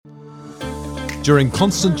During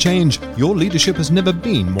constant change, your leadership has never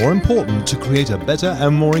been more important to create a better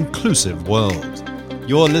and more inclusive world.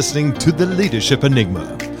 You're listening to The Leadership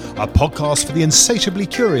Enigma, a podcast for the insatiably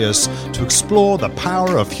curious to explore the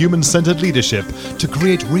power of human-centered leadership to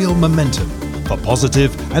create real momentum for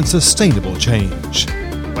positive and sustainable change.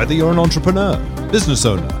 Whether you're an entrepreneur, business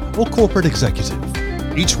owner, or corporate executive,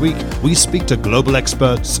 each week we speak to global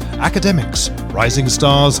experts, academics, rising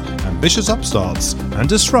stars, ambitious upstarts, and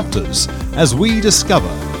disruptors as we discover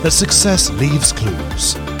that success leaves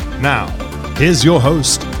clues. Now, here's your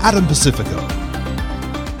host, Adam Pacifico.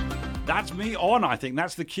 That's me on, I think.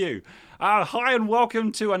 That's the cue. Hi and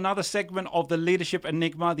welcome to another segment of the Leadership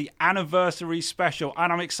Enigma, the anniversary special.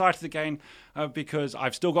 And I'm excited again because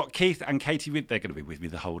I've still got Keith and Katie with. They're going to be with me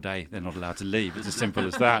the whole day. They're not allowed to leave. It's as simple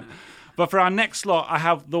as that. But for our next slot, I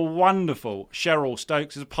have the wonderful Cheryl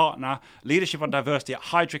Stokes as a partner, Leadership and Diversity at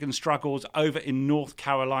Heidrick & Struggles over in North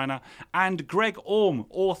Carolina, and Greg Orme,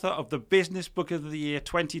 author of the Business Book of the Year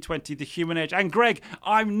 2020, The Human Edge. And Greg,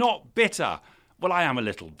 I'm not bitter. Well, I am a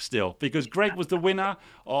little still, because Greg was the winner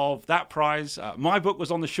of that prize. My book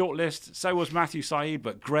was on the shortlist, so was Matthew Saeed,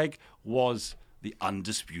 but Greg was the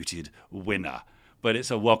undisputed winner. But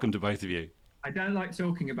it's a welcome to both of you. I don't like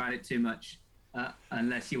talking about it too much.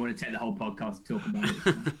 Unless you want to take the whole podcast to talk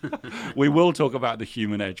about it. We will talk about the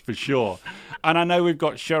human edge for sure. And I know we've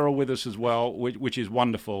got Cheryl with us as well, which is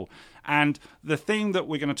wonderful. And the theme that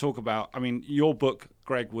we're going to talk about, I mean, your book,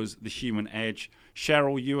 Greg, was The Human Edge.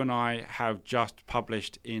 Cheryl, you and I have just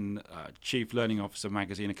published in Chief Learning Officer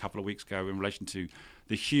magazine a couple of weeks ago in relation to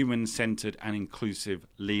the human-centered and inclusive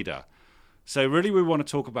leader. So really we want to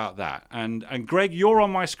talk about that. And Greg, you're on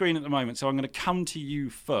my screen at the moment, so I'm going to come to you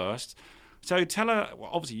first. So tell her, well,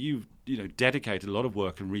 obviously you've dedicated a lot of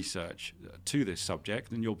work and research to this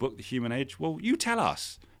subject in your book, The Human Edge. Well, you tell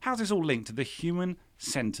us, how's this all linked to the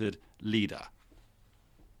human-centered leader?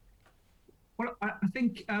 Well, I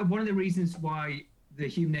think one of the reasons why The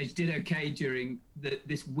Human Edge did okay during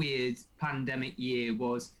this weird pandemic year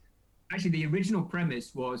was actually the original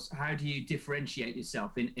premise was, how do you differentiate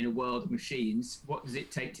yourself in a world of machines? What does it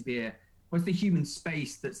take to be what's the human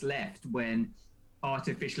space that's left when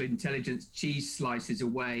artificial intelligence cheese slices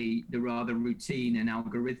away the rather routine and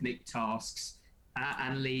algorithmic tasks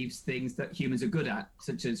and leaves things that humans are good at,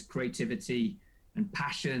 such as creativity and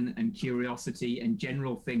passion and curiosity and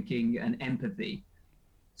general thinking and empathy.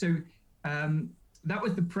 So that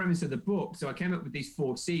was the premise of the book. So I came up with these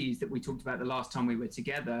 4 C's that we talked about the last time we were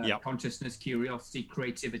together: consciousness, curiosity,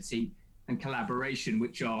 creativity, and collaboration,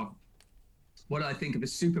 which are what I think of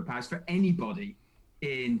as superpowers for anybody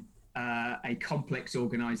in a complex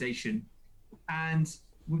organization. And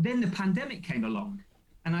then the pandemic came along.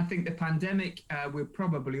 And I think the pandemic, we've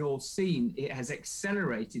probably all seen, it has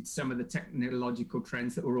accelerated some of the technological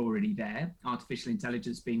trends that were already there, artificial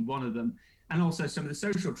intelligence being one of them, and also some of the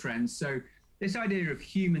social trends. So this idea of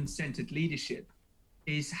human-centered leadership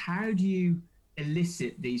is, how do you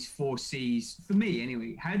elicit these 4 C's, for me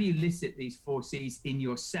anyway, how do you elicit these 4 C's in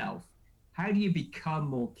yourself? How do you become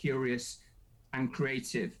more curious and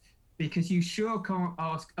creative? Because you sure can't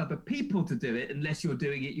ask other people to do it unless you're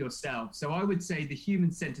doing it yourself. So I would say the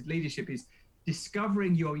human-centered leadership is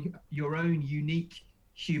discovering your own unique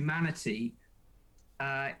humanity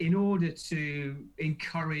in order to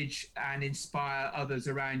encourage and inspire others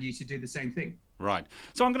around you to do the same thing. Right.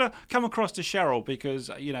 So I'm going to come across to Cheryl because,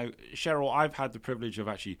 Cheryl, I've had the privilege of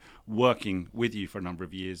actually working with you for a number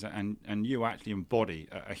of years, and you actually embody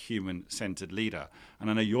a human-centered leader. And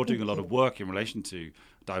I know you're doing a lot of work in relation to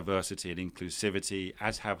diversity and inclusivity,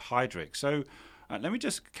 as have Heidrick. So let me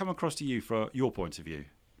just come across to you for your point of view.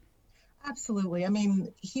 Absolutely. I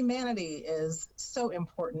mean, humanity is so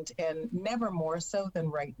important, and never more so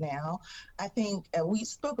than right now. I think we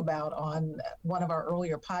spoke about on one of our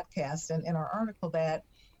earlier podcasts and in our article that,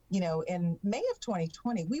 in May of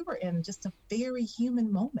 2020, we were in just a very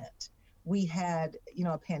human moment. We had,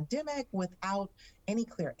 a pandemic without any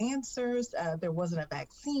clear answers. There wasn't a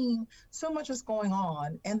vaccine. So much was going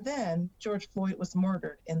on. And then George Floyd was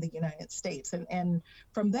murdered in the United States. And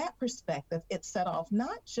from that perspective, it set off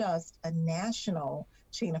not just a national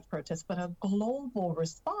chain of protests, but a global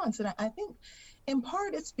response. And I think in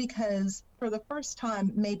part it's because for the first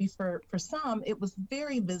time, maybe for some, it was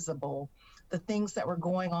very visible, the things that were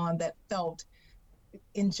going on that felt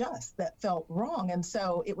unjust, that felt wrong. And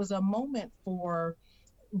so it was a moment for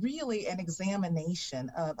really an examination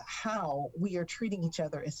of how we are treating each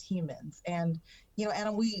other as humans. And,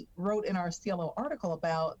 Adam, we wrote in our CLO article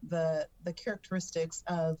about the characteristics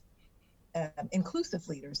of inclusive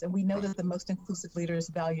leaders. And we know that the most inclusive leaders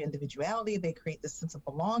value individuality. They create this sense of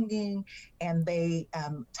belonging, and they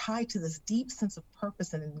tie to this deep sense of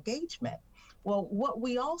purpose and engagement. Well, what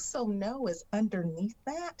we also know is underneath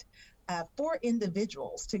that, for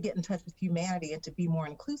individuals to get in touch with humanity and to be more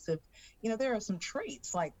inclusive, there are some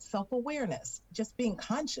traits like self-awareness, just being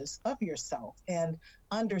conscious of yourself and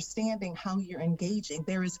understanding how you're engaging.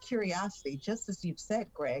 There is curiosity, just as you've said,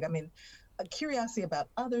 Greg. I mean, a curiosity about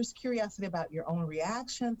others, curiosity about your own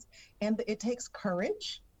reactions, and it takes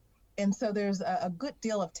courage. And so there's a good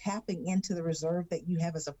deal of tapping into the reserve that you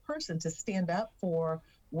have as a person to stand up for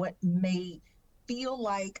what may feel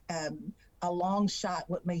like a long shot,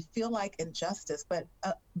 what may feel like injustice, but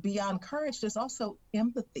beyond courage, there's also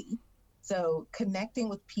empathy. So connecting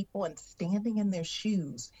with people and standing in their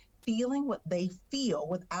shoes, feeling what they feel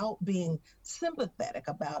without being sympathetic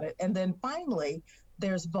about it. And then finally,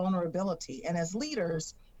 there's vulnerability. And as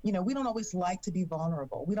leaders, we don't always like to be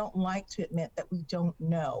vulnerable. We don't like to admit that we don't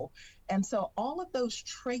know. And so all of those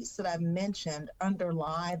traits that I've mentioned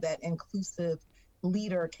underlie that inclusive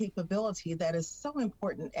leader capability that is so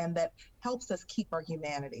important and that helps us keep our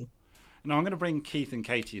humanity. Now, I'm going to bring Keith and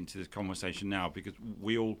Katie into this conversation now, because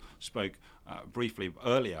we all spoke briefly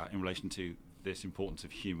earlier in relation to this importance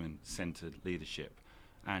of human-centered leadership.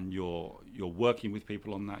 And you're working with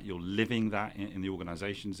people on that. You're living that in the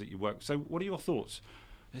organizations that you work. So what are your thoughts?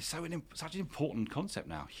 It's such an important concept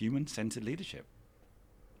now, human-centered leadership.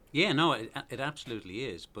 Yeah, no, it absolutely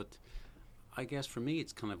is. But I guess for me,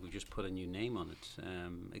 it's kind of, we just put a new name on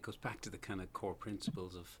it. It goes back to the kind of core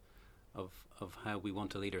principles of how we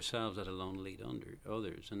want to lead ourselves, let alone lead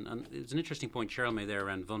others. And it's an interesting point Cheryl made there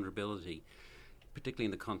around vulnerability, particularly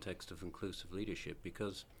in the context of inclusive leadership,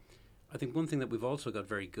 because I think one thing that we've also got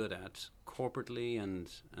very good at corporately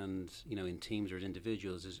and in teams or as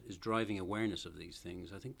individuals is driving awareness of these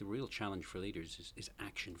things. I think the real challenge for leaders is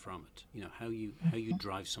action from it. How you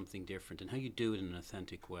drive something different and how you do it in an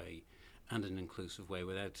authentic way and an inclusive way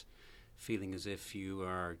without feeling as if you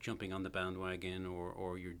are jumping on the bandwagon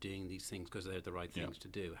or you're doing these things because they're the right things to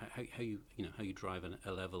do. How you drive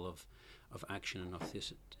a level of action and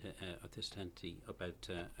authenticity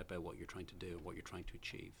about what you're trying to do, what you're trying to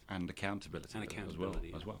achieve, and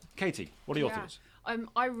accountability as well. Yeah. Katie, what are your thoughts?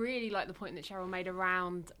 I really like the point that Cheryl made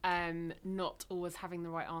around not always having the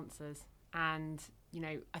right answers, and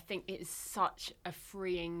I think it is such a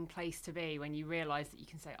freeing place to be when you realise that you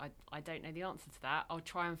can say, I don't know the answer to that. I'll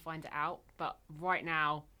try and find it out, but right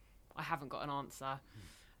now I haven't got an answer.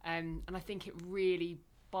 And I think it really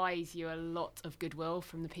buys you a lot of goodwill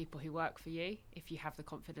from the people who work for you if you have the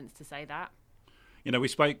confidence to say that. We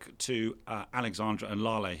spoke to Alexandra and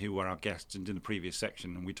Lale, who were our guests in the previous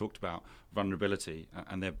section, and we talked about vulnerability,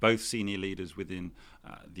 and they're both senior leaders within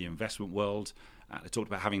the investment world. They talked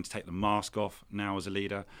about having to take the mask off now as a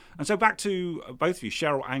leader. And so back to both of you,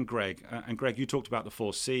 Cheryl and Greg. And Greg, you talked about the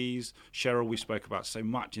 4 C's. Cheryl, we spoke about so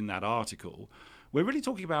much in that article. We're really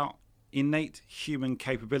talking about innate human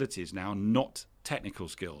capabilities now, not technical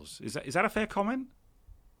skills. Is that a fair comment?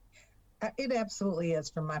 It absolutely is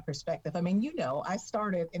from my perspective. I mean, I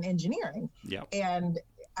started in engineering, and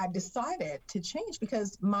I decided to change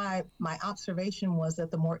because my observation was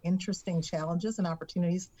that the more interesting challenges and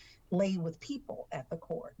opportunities lay with people at the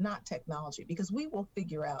core, not technology, because we will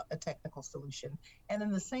figure out a technical solution. And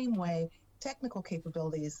in the same way, technical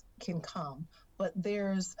capabilities can come, but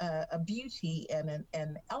there's a beauty and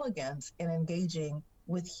an elegance in engaging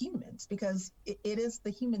with humans, because it is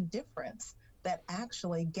the human difference that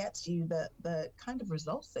actually gets you the kind of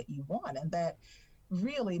results that you want, and that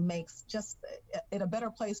really makes just it a better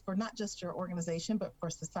place for not just your organization, but for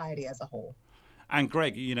society as a whole. And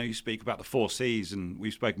Greg, you speak about the 4 C's, and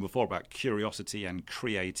we've spoken before about curiosity and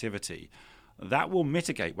creativity. That will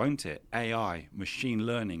mitigate, won't it? AI, machine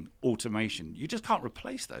learning, automation. You just can't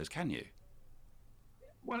replace those, can you?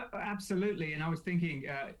 Well, absolutely. And I was thinking,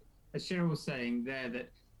 as Cheryl was saying there,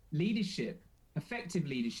 that effective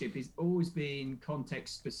leadership is always being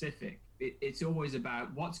context specific. It's always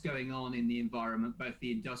about what's going on in the environment, both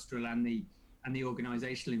the industrial and the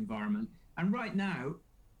organizational environment. And right now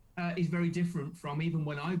is very different from even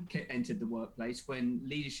when I entered the workplace, when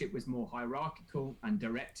leadership was more hierarchical and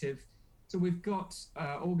directive. So we've got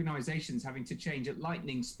organizations having to change at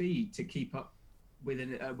lightning speed to keep up with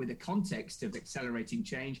a context of accelerating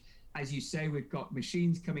change. As you say, we've got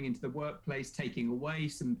machines coming into the workplace, taking away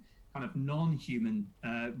some kind of non-human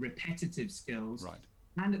repetitive skills. Right.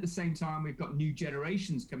 And at the same time, we've got new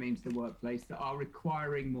generations coming into the workplace that are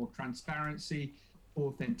requiring more transparency,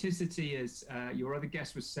 authenticity, as your other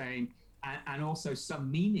guest was saying, and also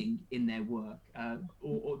some meaning in their work.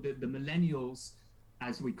 Or the millennials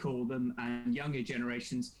as we call them, and younger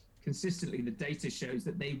generations, consistently the data shows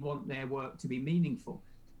that they want their work to be meaningful.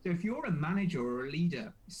 So if you're a manager or a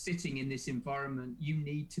leader sitting in this environment, you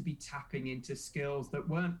need to be tapping into skills that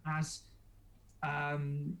weren't as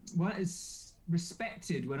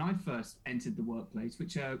respected when I first entered the workplace,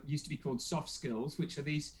 which used to be called soft skills, which are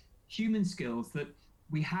these human skills that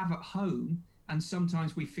we have at home and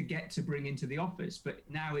sometimes we forget to bring into the office. But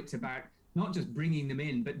now it's about not just bringing them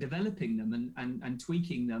in, but developing them and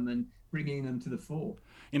tweaking them and bringing them to the fore.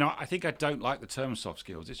 You know, I think I don't like the term soft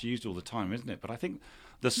skills. It's used all the time, isn't it? But I think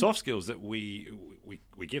the soft skills that we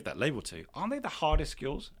give that label to, aren't they the hardest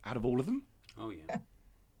skills out of all of them? Oh, yeah.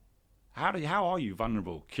 How are you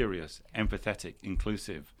vulnerable, curious, empathetic,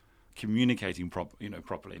 inclusive, communicating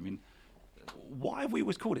properly? I mean, why have we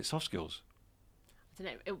always called it soft skills? I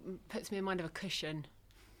don't know. It puts me in mind of a cushion.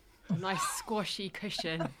 A nice squashy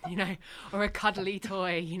cushion, or a cuddly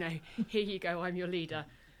toy, here you go, I'm your leader.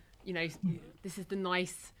 This is the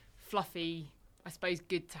nice, fluffy, I suppose,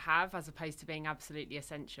 good to have, as opposed to being absolutely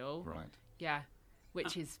essential. Right. Yeah,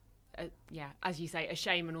 which is, as you say, a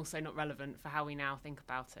shame and also not relevant for how we now think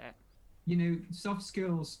about it. Soft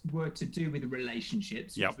skills were to do with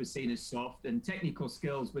relationships, which were seen as soft, and technical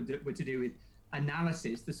skills were to do with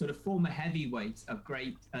analysis. The sort of former heavyweight of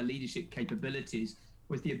great leadership capabilities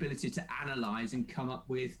was the ability to analyze and come up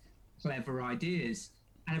with clever ideas.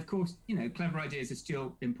 And of course, clever ideas are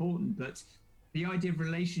still important, but the idea of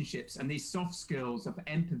relationships and these soft skills of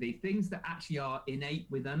empathy, things that actually are innate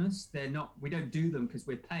within us, we don't do them because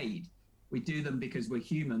we're paid. We do them because we're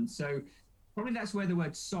human. So probably that's where the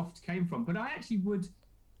word soft came from. But I actually would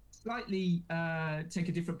slightly take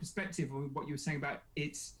a different perspective on what you were saying about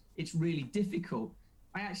it's really difficult.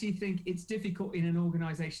 I actually think it's difficult in an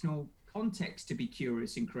organizational context to be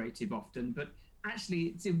curious and creative often, but actually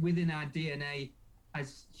it's within our DNA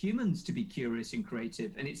as humans to be curious and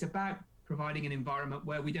creative. And it's about providing an environment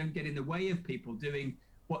where we don't get in the way of people doing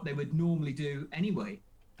what they would normally do anyway,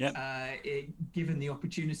 given the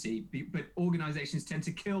opportunity. But organizations tend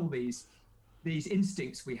to kill these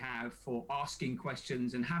instincts we have for asking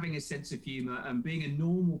questions and having a sense of humor and being a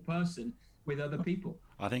normal person with other people.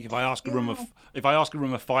 I think if I ask a room of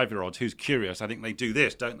 5-year-olds who's curious, I think they do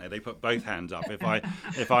this, don't they? They put both hands up.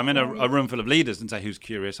 If I'm in a room full of leaders and say who's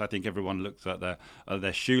curious, I think everyone looks at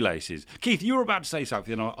their shoelaces. Keith, you were about to say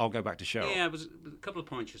something, and I'll go back to Cheryl. Yeah, it was a couple of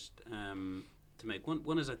points just to make.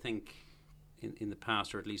 One is, I think, in the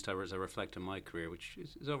past, or at least as I reflect on my career, which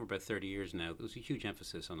is over about 30 years now, there was a huge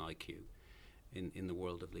emphasis on IQ. In the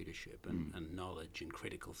world of leadership and knowledge and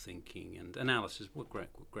critical thinking and analysis, what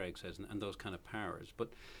Greg says, and those kind of powers.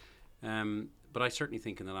 But I certainly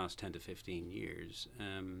think in the last 10 to 15 years,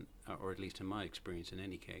 or at least in my experience in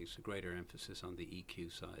any case, a greater emphasis on the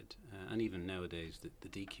EQ side, and even nowadays the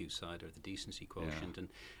DQ side, or the decency quotient,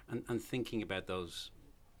 and thinking about those,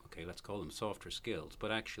 okay, let's call them softer skills, but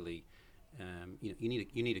actually, you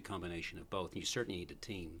need a combination of both, and you certainly need a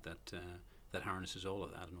team that harnesses all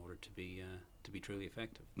of that in order to be truly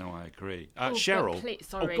effective. No, I agree. Cheryl.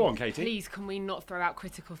 Go on, Katie. Please, can we not throw out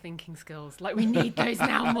critical thinking skills? Like, we need those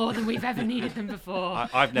now more than we've ever needed them before.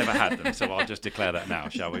 I've never had them, so I'll just declare that now,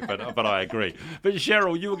 shall we? But I agree. But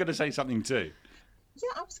Cheryl, you were going to say something too. Yeah,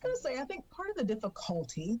 I was going to say, I think part of the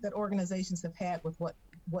difficulty that organizations have had with what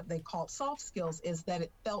they call soft skills is that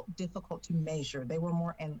it felt difficult to measure. They were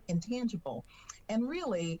more intangible. And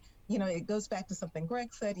really, it goes back to something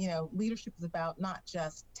Greg said, leadership is about not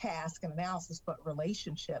just task and analysis, but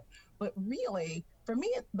relationship. But really, for me,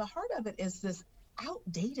 the heart of it is this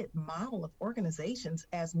outdated model of organizations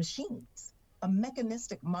as machines, a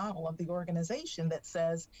mechanistic model of the organization that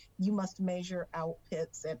says you must measure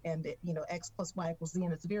outputs and X plus Y equals Z,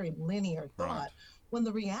 and it's a very linear thought. Right. When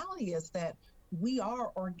the reality is that we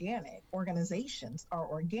are organic, organizations are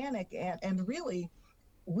organic, and really,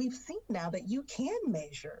 we've seen now that you can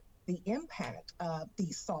measure the impact of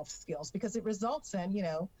these soft skills because it results in,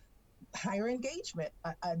 higher engagement,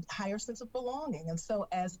 a higher sense of belonging. And so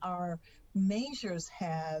as our measures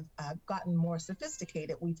have gotten more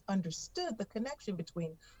sophisticated, we've understood the connection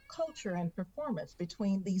between culture and performance,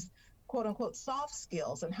 between these quote unquote soft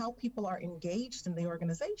skills and how people are engaged in the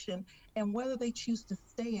organization and whether they choose to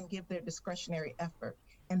stay and give their discretionary effort.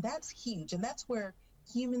 And that's huge. And that's where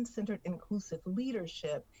human-centered inclusive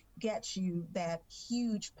leadership gets you that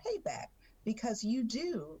huge payback, because you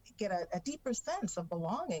do get a deeper sense of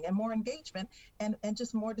belonging and more engagement and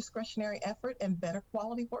just more discretionary effort and better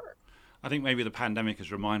quality work. I think maybe the pandemic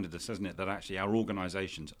has reminded us, hasn't it, that actually our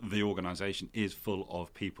the organisation is full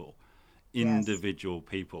of people. individual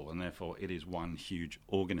people, and therefore it is one huge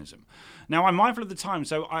organism. Now, I'm mindful of the time,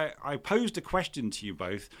 so I posed a question to you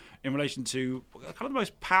both in relation to kind of the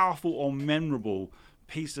most powerful or memorable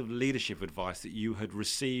piece of leadership advice that you had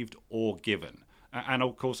received or given. And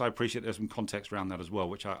of course, I appreciate there's some context around that as well,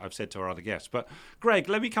 which I've said to our other guests. But Greg,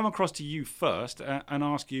 let me come across to you first and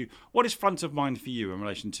ask you, what is front of mind for you in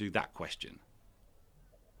relation to that question?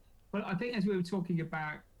 Well, I think as we were talking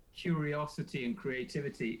about curiosity and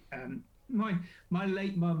creativity, my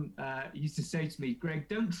late mum used to say to me, Greg,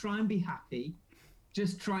 don't try and be happy.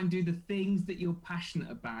 Just try and do the things that you're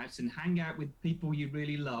passionate about and hang out with people you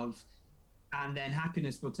really love, and then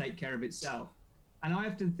happiness will take care of itself. And I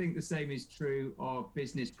often think the same is true of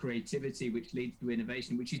business creativity, which leads to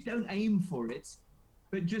innovation, which is don't aim for it,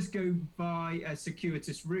 but just go by a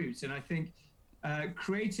circuitous route. And I think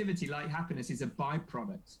creativity, like happiness, is a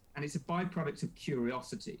byproduct, and it's a byproduct of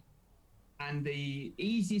curiosity. And the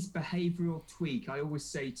easiest behavioral tweak I always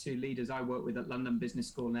say to leaders I work with at London Business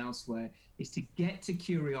School and elsewhere is to get to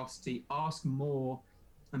curiosity, ask more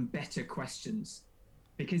and better questions.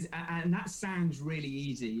 Because, and that sounds really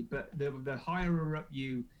easy, but the higher up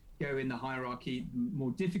you go in the hierarchy, the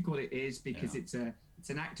more difficult it is, because it's an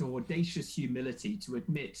act of audacious humility to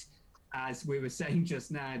admit, as we were saying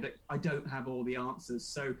just now, that I don't have all the answers.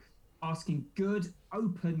 So asking good,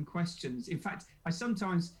 open questions. In fact, I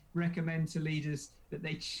sometimes recommend to leaders that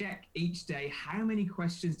they check each day, how many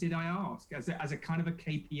questions did I ask, as a kind of a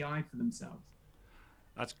KPI for themselves.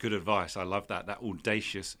 That's good advice. I love that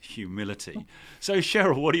audacious humility. So,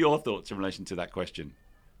 Cheryl, what are your thoughts in relation to that question?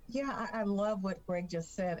 Yeah, I love what Greg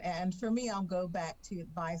just said. And for me, I'll go back to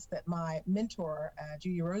advice that my mentor,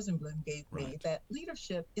 Julia Rosenblum, gave me, that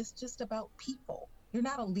leadership is just about people. You're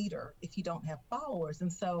not a leader if you don't have followers. And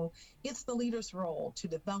so it's the leader's role to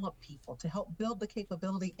develop people, to help build the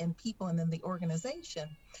capability in people and in the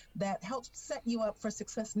organization that helps set you up for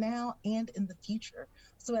success now and in the future.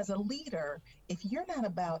 So as a leader, if you're not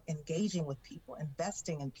about engaging with people,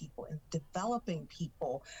 investing in people, and developing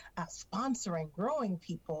people, sponsoring, growing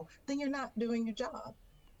people, then you're not doing your job.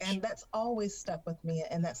 And that's always stuck with me.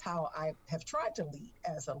 And that's how I have tried to lead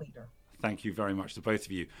as a leader. Thank you very much to both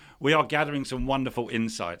of you. We are gathering some wonderful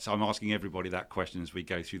insights. I'm asking everybody that question as we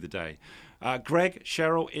go through the day. Greg,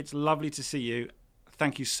 Cheryl, it's lovely to see you.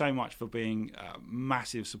 Thank you so much for being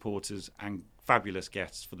massive supporters and fabulous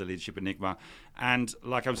guests for the Leadership Enigma. And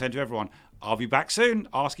like I'm saying to everyone, I'll be back soon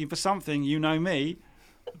asking for something. You know me.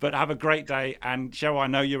 But have a great day. And Cheryl, I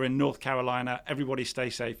know you're in North Carolina. Everybody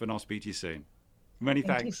stay safe, and I'll speak to you soon. Many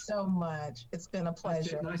thanks. Thank you so much. It's been a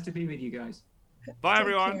pleasure. Nice to be with you guys. Bye,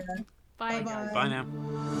 everyone. Care. Bye. Bye now.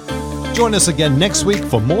 Join us again next week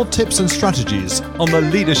for more tips and strategies on the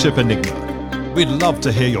Leadership Enigma. We'd love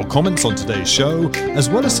to hear your comments on today's show,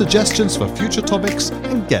 as well as suggestions for future topics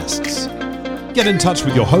and guests. Get in touch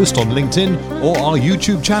with your host on LinkedIn or our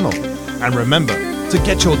YouTube channel. And remember to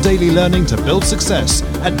get your daily learning to build success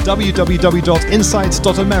at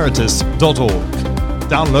www.insights.emeritus.org.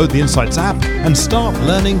 Download the Insights app and start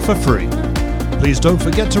learning for free. Please don't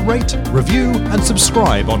forget to rate, review, and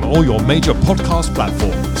subscribe on all your major podcast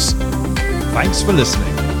platforms. Thanks for listening.